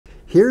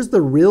Here's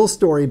the real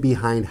story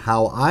behind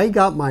how I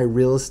got my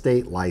real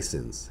estate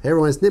license. Hey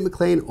everyone, it's Nick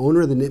McLean,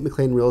 owner of the Nick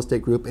McLean Real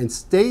Estate Group, and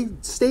stay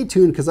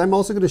tuned because I'm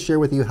also going to share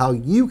with you how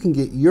you can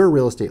get your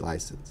real estate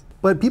license.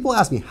 But people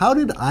ask me, how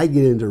did I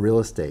get into real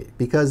estate?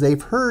 Because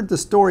they've heard the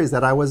stories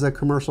that I was a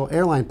commercial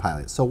airline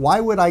pilot. So why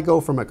would I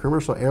go from a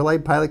commercial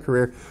airline pilot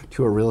career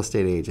to a real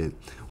estate agent?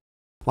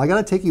 Well, I got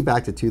to take you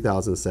back to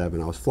 2007.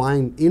 I was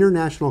flying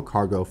international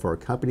cargo for a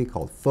company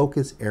called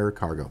Focus Air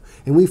Cargo.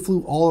 And we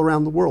flew all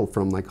around the world,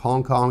 from like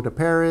Hong Kong to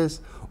Paris,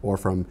 or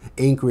from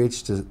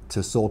Anchorage to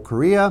Seoul,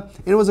 Korea.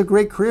 And it was a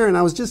great career, and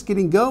I was just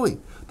getting going.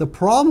 The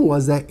problem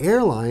was that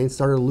airlines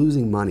started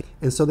losing money,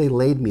 and so they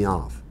laid me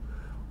off.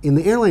 In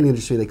the airline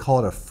industry, they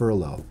call it a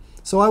furlough.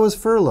 So I was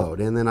furloughed,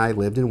 and then I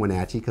lived in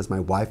Wenatchee because my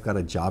wife got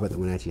a job at the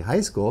Wenatchee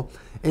High School.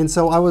 And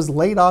so I was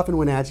laid off in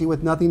Wenatchee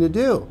with nothing to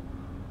do.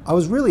 I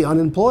was really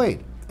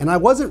unemployed. And I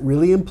wasn't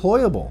really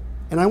employable.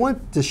 And I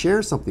want to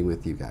share something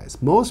with you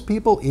guys. Most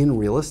people in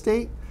real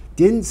estate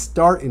didn't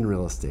start in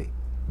real estate.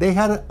 They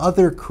had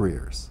other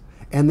careers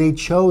and they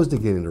chose to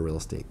get into real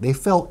estate. They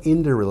fell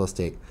into real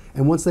estate.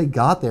 And once they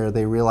got there,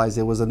 they realized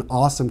it was an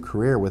awesome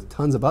career with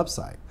tons of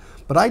upside.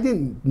 But I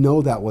didn't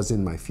know that was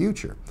in my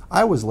future.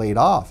 I was laid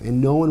off and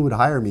no one would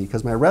hire me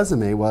because my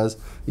resume was,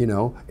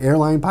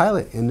 airline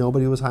pilot, and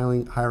nobody was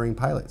hiring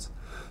pilots.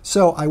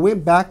 So I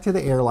went back to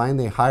the airline.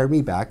 They hired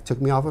me back,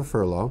 took me off a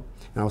furlough.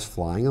 And I was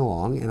flying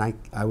along, and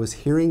I was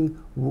hearing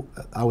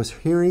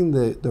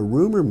the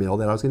rumor mill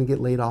that I was going to get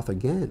laid off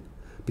again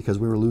because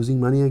we were losing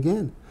money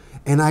again.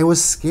 And I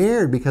was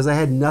scared because I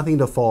had nothing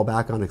to fall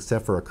back on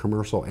except for a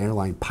commercial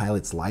airline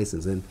pilot's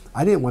license, and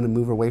I didn't want to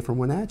move away from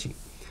Wenatchee.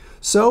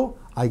 So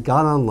I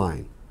got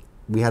online.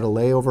 We had a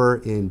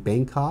layover in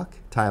Bangkok,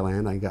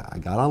 Thailand. I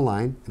got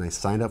online and I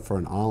signed up for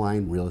an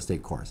online real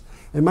estate course.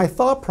 And my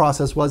thought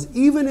process was,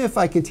 even if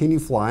I continue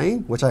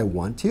flying, which I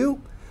want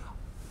to,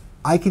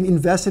 I can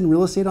invest in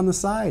real estate on the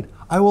side.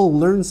 I will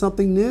learn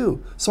something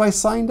new. So I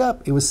signed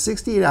up. It was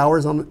 68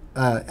 hours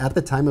at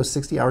the time. It was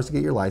 60 hours to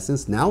get your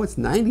license. Now it's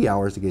 90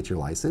 hours to get your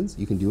license.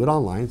 You can do it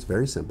online. It's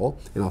very simple.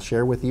 And I'll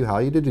share with you how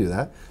to do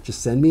that.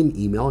 Just send me an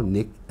email,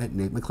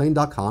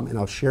 nick@nickmclean.com, and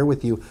I'll share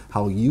with you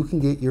how you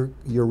can get your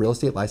real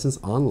estate license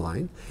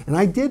online. And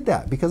I did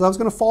that because I was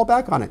going to fall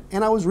back on it.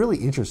 And I was really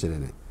interested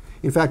in it.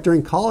 In fact,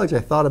 during college, I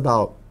thought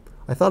about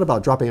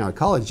dropping out of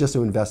college just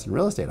to invest in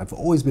real estate. I've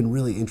always been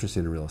really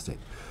interested in real estate.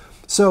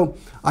 So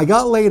I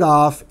got laid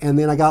off, and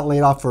then I got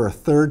laid off for a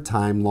third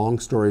time, long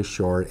story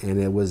short, and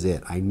it was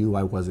it. I knew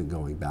I wasn't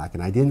going back,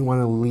 and I didn't want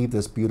to leave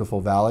this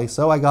beautiful valley,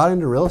 so I got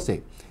into real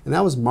estate. And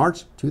that was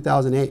March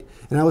 2008.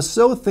 And I was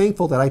so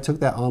thankful that I took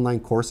that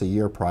online course a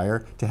year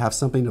prior to have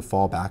something to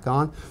fall back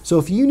on. So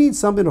if you need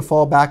something to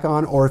fall back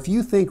on, or if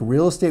you think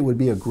real estate would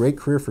be a great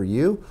career for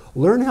you,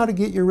 learn how to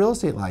get your real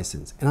estate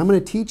license. And I'm going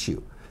to teach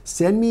you.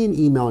 Send me an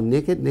email,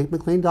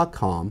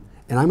 nick@nickmclean.com,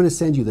 and I'm going to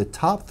send you the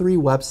top 3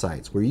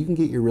 websites where you can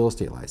get your real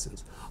estate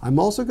license. I'm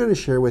also going to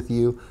share with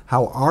you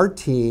how our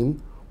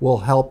team will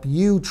help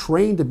you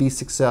train to be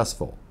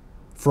successful.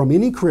 From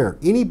any career,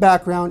 any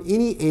background,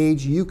 any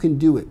age, you can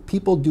do it.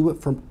 People do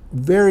it from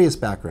various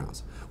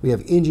backgrounds. We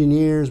have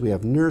engineers, we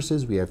have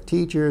nurses, we have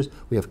teachers,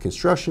 we have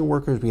construction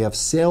workers, we have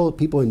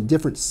people in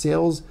different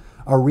sales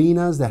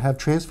arenas that have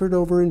transferred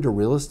over into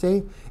real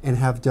estate and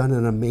have done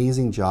an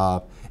amazing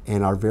job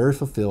and are very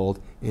fulfilled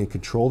and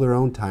control their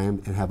own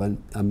time and have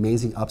an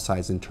amazing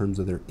upsides in terms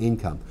of their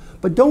income.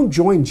 But don't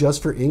join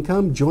just for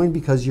income. Join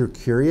because you're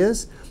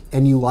curious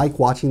and you like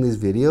watching these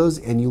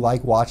videos and you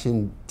like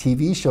watching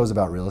TV shows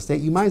about real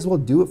estate. You might as well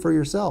do it for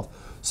yourself.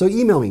 So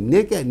email me,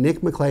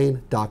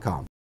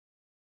 nick@nickmclean.com.